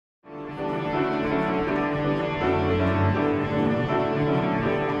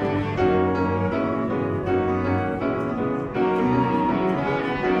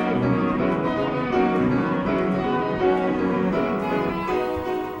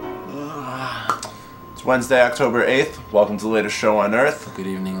It's Wednesday, October 8th. Welcome to the latest show on Earth. Good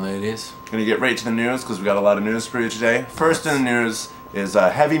evening, ladies. Gonna get right to the news because we got a lot of news for you today. First in the news is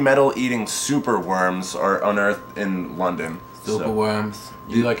heavy metal eating superworms are unearthed in London. Superworms.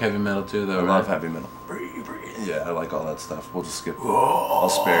 You like heavy metal too, though, I right? love heavy metal. Yeah, I like all that stuff. We'll just skip. I'll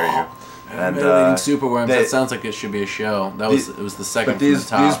spare you. And eating superworms. That sounds like it should be a show. It was the second. But these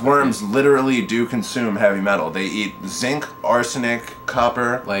from the top, worms literally do consume heavy metal. They eat zinc, arsenic,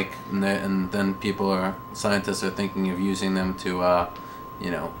 copper. And then scientists are thinking of using them to,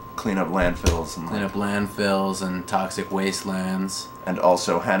 Clean up landfills and toxic wastelands. And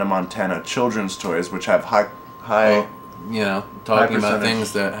also Hanna Montana children's toys, which have high talking about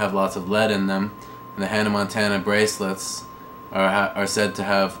things that have lots of lead in them. And the Hanna Montana bracelets are said to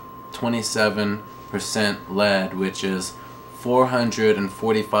have 27% lead, which is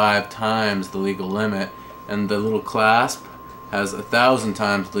 445 times the legal limit, and the little clasp has 1,000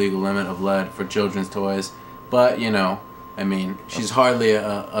 times the legal limit of lead for children's toys. But she's hardly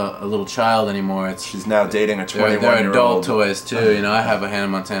a little child anymore. She's now dating a 21-year-old. They're adult toys too. I have a Hanna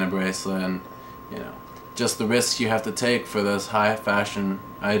Montana bracelet, and just the risks you have to take for those high fashion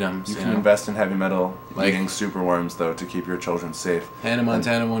items. You can invest in heavy metal eating superworms, though, to keep your children safe. Hannah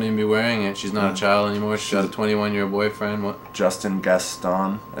Montana won't even be wearing it. She's not a child anymore. She's got a 21-year-old boyfriend. What? Justin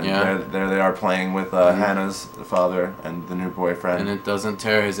Gaston. And there they are playing with Hannah's father and the new boyfriend. And it doesn't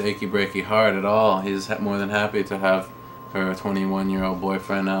tear his achy breaky heart at all. He's more than happy to have her 21-year-old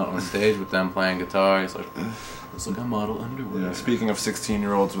boyfriend out on stage with them playing guitar. He's like, it's like a model underwear. Yeah, speaking of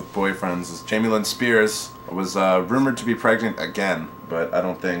 16-year-olds with boyfriends, Jamie Lynn Spears was rumored to be pregnant again, but I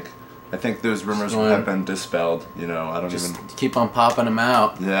think those rumors have been dispelled. I don't just even keep on popping them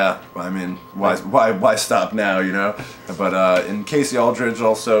out. Yeah, I mean, why stop now? But and Casey Aldridge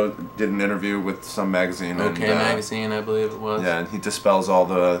also did an interview with some magazine. OK magazine, I believe it was. Yeah, and he dispels all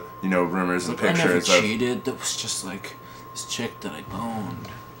the rumors and pictures. I never cheated. That was just like this chick that I boned.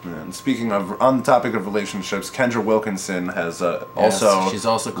 And speaking of, on the topic of relationships, Kendra Wilkinson has she's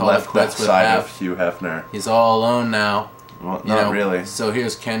also called left quits the with side Hef. of Hugh Hefner. He's all alone now. Well, not really. So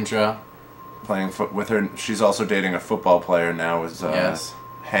here's Kendra playing with her. She's also dating a football player now.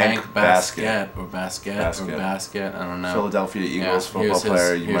 Hank Basket. I don't know. Philadelphia Eagles football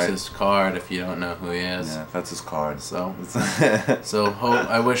player. Here's his card if you don't know who he is. Yeah, that's his card. So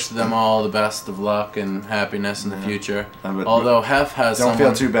I wish them all the best of luck and happiness in the future. Although Hef has Don't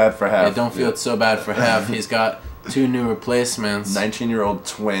feel too bad for Hef. Yeah, don't feel so bad for Hef. He's got two new replacements. 19-year-old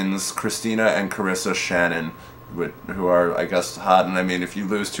twins, Christina and Carissa Shannon, who are, I guess, hot. And if you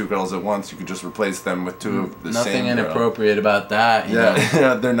lose two girls at once, you could just replace them with two of the same Nothing inappropriate about that.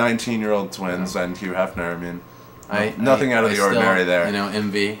 Yeah, they're 19-year-old twins, and Hugh Hefner. Nothing out of the ordinary there.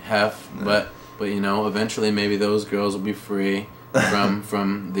 Envy Hef, but eventually maybe those girls will be free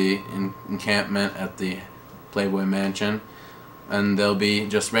from the encampment at the Playboy Mansion, and they'll be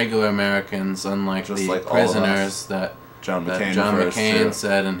just regular Americans, unlike the prisoners that John McCain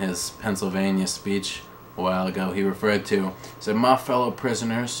said in his Pennsylvania speech a while ago. He referred to, he said, my fellow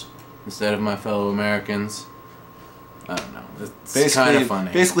prisoners instead of my fellow Americans. I don't know. It's kind of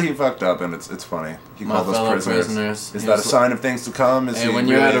funny. Basically, he fucked up, and it's funny. He called us prisoners. Is that a sign of things to come? When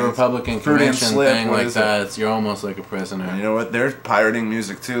you're at a Republican convention thing like that, you're almost like a prisoner. And you know what? They're pirating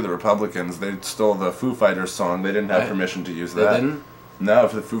music too. The Republicans. They stole the Foo Fighters song. They didn't have permission to use that. They didn't? No,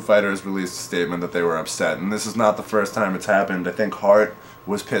 the Foo Fighters released a statement that they were upset, and this is not the first time it's happened. I think Hart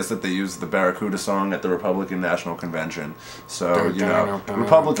was pissed that they used the Barracuda song at the Republican National Convention. So,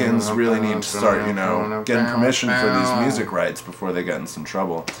 Republicans really need to start, getting permission for these music rights before they get in some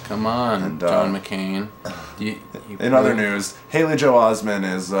trouble. Come on, John McCain. In other news, Haley Joel Osment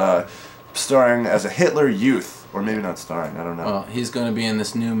is starring as a Hitler Youth. Or maybe not starring, I don't know. Well, he's going to be in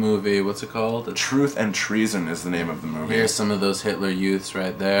this new movie. What's it called? Truth and Treason is the name of the movie. Here's some of those Hitler Youths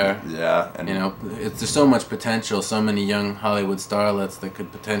right there. Yeah. And there's so much potential, so many young Hollywood starlets that could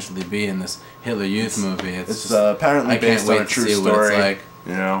potentially be in this Hitler Youth movie. It's apparently based on a true story. What it's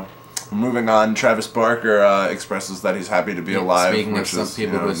like. Moving on, Travis Barker expresses that he's happy to be alive. Speaking of some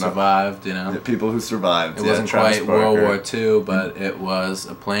people who survived, people who survived. It wasn't quite World War II, but it was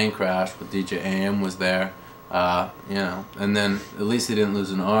a plane crash with DJ AM was there. And then at least he didn't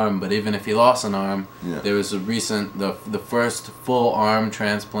lose an arm. But even if he lost an arm, there was the first full arm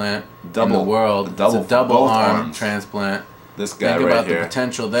transplant in the world. It's a double arm transplant. This guy Think right about here. the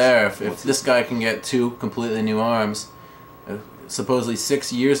potential there. If this guy can get two completely new arms, supposedly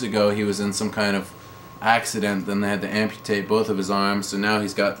 6 years ago he was in some kind of accident. Then they had to amputate both of his arms. So now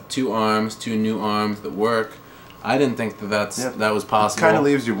he's got two arms, two new arms that work. I didn't think that was possible. It kind of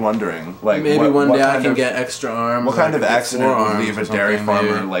leaves you wondering, like maybe one day I can get extra arms. What kind of accident would leave a dairy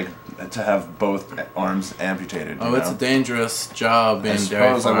farmer like to have both arms amputated? Oh, it's a dangerous job being a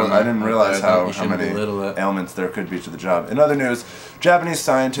dairy farmer. I didn't realize how many ailments there could be to the job. In other news, Japanese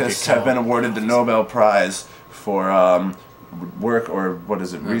scientists have been awarded the Nobel Prize for work, or what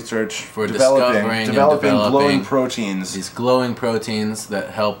is it, research, for developing glowing proteins. These glowing proteins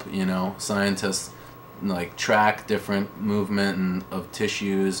that help, scientists like track different movement of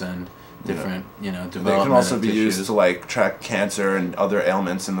tissues and different, development. They can also be used to like track cancer and other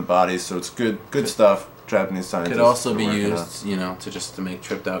ailments in the body. So it's good stuff. Japanese scientists could also be used, to make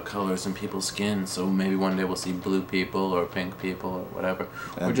tripped out colors in people's skin. So maybe one day we'll see blue people or pink people or whatever,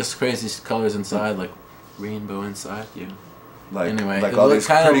 or just crazy colors inside, like rainbow inside you. Anyway, like all these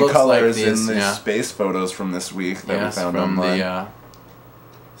pretty colors in the space photos from this week that we found online.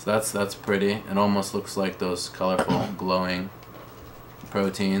 So that's pretty. It almost looks like those colorful, glowing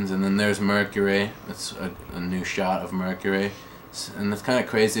proteins. And then there's Mercury. It's a new shot of Mercury. And it's kind of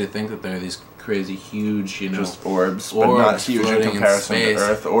crazy to think that there are these crazy, huge, just orbs, but not huge in comparison to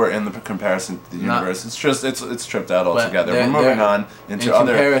Earth or in the comparison to the universe. It's just it's tripped out altogether. We're moving on into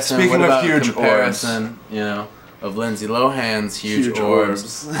other. Speaking of huge orbs, of Lindsay Lohan's huge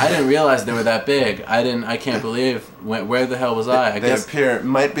orbs. I didn't realize they were that big. I can't believe. Where the hell was I? I guess appear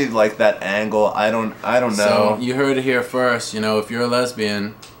might be like that angle. I don't know. So you heard it here first. If you're a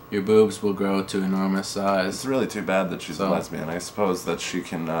lesbian, your boobs will grow to enormous size. It's really too bad that she's a lesbian. I suppose that she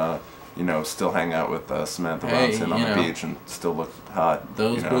can, still hang out with Samantha Robinson on the beach and still look hot.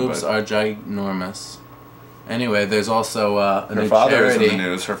 Those boobs are ginormous. Anyway, there's also a new charity. Her father is in the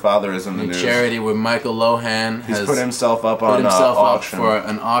news. Her father is in the news. Charity where Michael Lohan has put himself up on auction for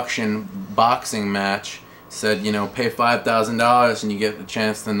an auction boxing match. Said, pay $5,000 and you get the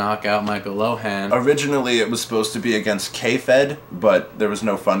chance to knock out Michael Lohan. Originally, it was supposed to be against K-Fed, but there was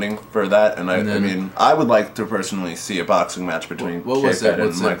no funding for that. And I mean, I would like to personally see a boxing match between K-Fed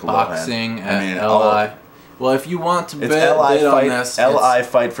and Michael Lohan. Boxing at LI. Well, if you want to bid on this,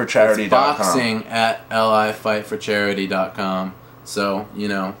 LIFightforcharity.com. Boxing at LIFightforcharity.com. So,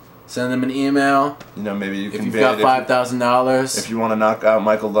 send them an email. Maybe you can. If you've got $5,000. If you want to knock out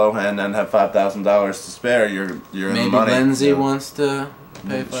Michael Lohan and have $5,000 to spare, you're in the money. Maybe Lindsay wants to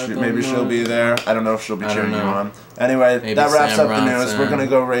pay $5,000. Maybe she'll be there. I don't know if she'll be cheering you on. Anyway, that wraps up the news. We're gonna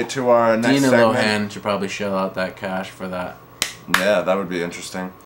go right to our next segment. Lohan should probably shell out that cash for that. Yeah, that would be interesting.